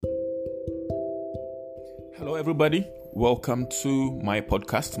Hello, everybody. Welcome to my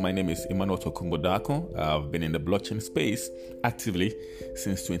podcast. My name is Emmanuel Tokumbodako. I've been in the blockchain space actively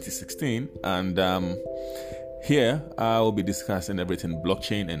since 2016, and here I will be discussing everything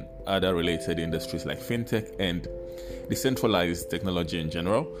blockchain and other related industries like fintech and decentralized technology in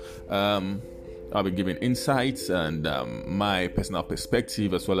general. I'll be giving insights and my personal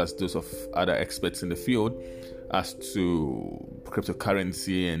perspective, as well as those of other experts in the field, as to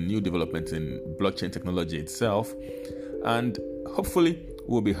cryptocurrency and new developments in blockchain technology itself. And hopefully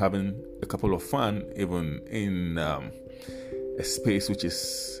we'll be having a couple of fun, even in a space which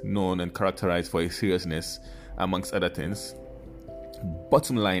is known and characterized for its seriousness, amongst other things.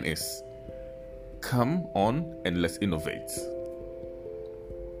 Bottom line is, come on and let's innovate.